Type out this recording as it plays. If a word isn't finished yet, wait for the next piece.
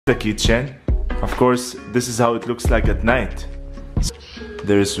The kitchen. Of course, this is how it looks like at night.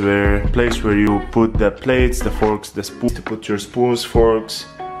 There's a place where you put the plates, the forks, the spoons, to put your spoons, forks,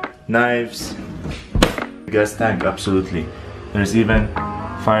 knives. Gas tank, absolutely. There's even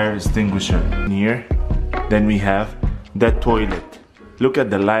fire extinguisher in here. Then we have the toilet. Look at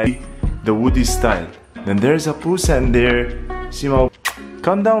the light, the woody style. Then there's a pusa in there. Simo,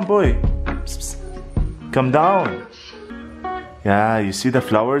 come down, boy. Psst, psst. Come down. Yeah, you see the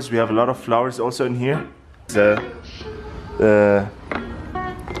flowers? We have a lot of flowers also in here.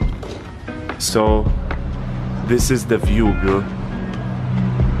 So this is the view, bro.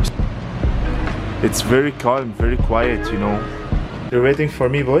 It's very calm, very quiet, you know. You're waiting for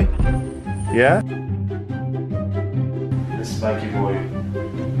me, boy? Yeah? This is Mikey boy.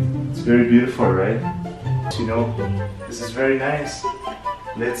 It's very beautiful, right? You know, this is very nice.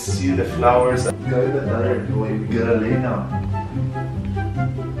 Let's see the flowers. Boy, we gotta lay now.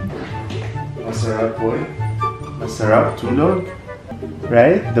 Masarap, boy. Masarap, tulog.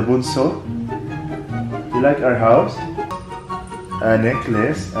 Right? The bunso. You like our house? A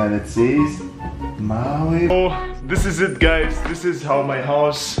necklace, and it says Maui. Oh, this is it, guys. This is how my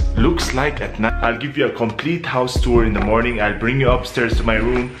house looks like at night. I'll give you a complete house tour in the morning. I'll bring you upstairs to my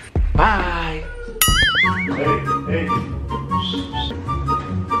room. Bye. Hey, hey.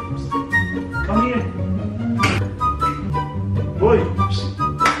 Come here. Boy.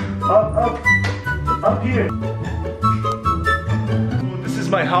 Up here. This is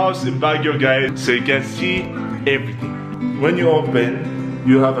my house in Baguio, guys. So you can see everything. When you open,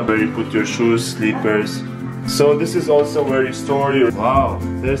 you have where you put your shoes, slippers. So this is also where you store your... Wow,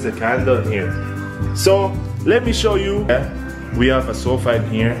 there's a candle in here. So let me show you. We have a sofa in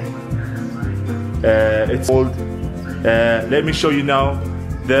here. It's old. Let me show you now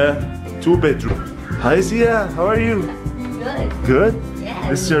the 2-bedroom. Hi Zia, how are you? Good. Good? Yeah.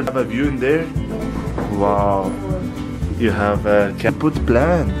 This is your have a view in there. Wow. You have can put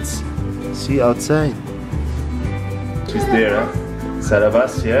plants. See outside. She's there, huh?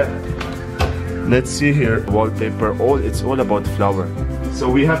 Sarabas, yeah. Let's see here. Wallpaper. It's all about flower. So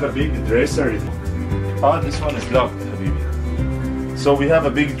we have a big dresser. Oh, this one is locked, Habibi. So we have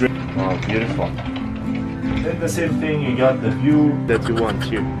a big dresser. Wow, beautiful. Then the same thing, you got the view that you want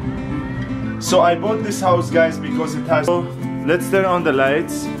here. So I bought this house, guys, because it has... So let's turn on the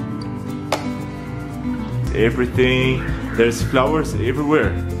lights. Everything. There's flowers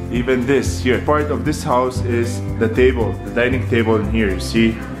everywhere. Even this here. Part of this house is the table, the dining table in here, you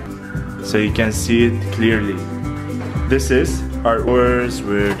see? So you can see it clearly. This is our drawers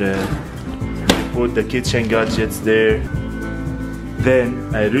where we put the kitchen gadgets there. Then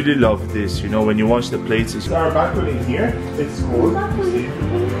I really love this, you know, when you wash the plates. It's our balcony here. It's cool. See?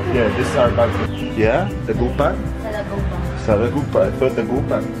 Yeah, this is our balcony. Yeah, the gupan. Salagupa. I thought the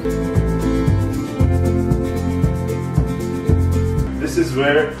gupan. This is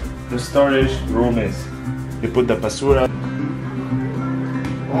where the storage room is. You put the basura.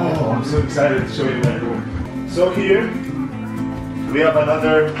 Oh, I'm so excited to show you my room. So here, we have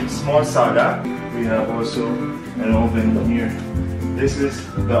another small sala. We have also an oven here. This is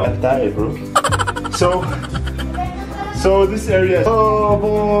the attire, bro. So this area. Oh,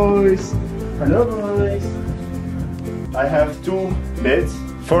 boys. Hello, boys. I have 2 beds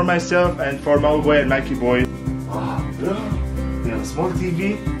for myself and for Mau boy and Mikey boy. Oh, bro. We have a small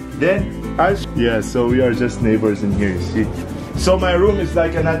TV. Then, yeah, so we are just neighbors in here, you see. So my room is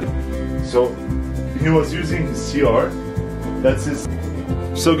like another. So he was using his CR. That's his.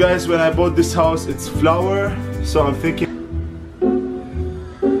 So guys, when I bought this house, it's flower. So I'm thinking.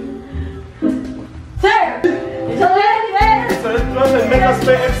 Sir, it's already Make us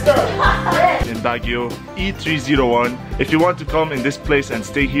pay extra. In Baguio, E301. If you want to come in this place and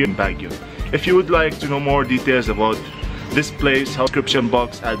stay here in Baguio. If you would like to know more details about this place, description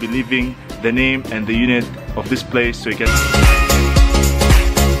box, I'll be leaving the name and the unit of this place so you can...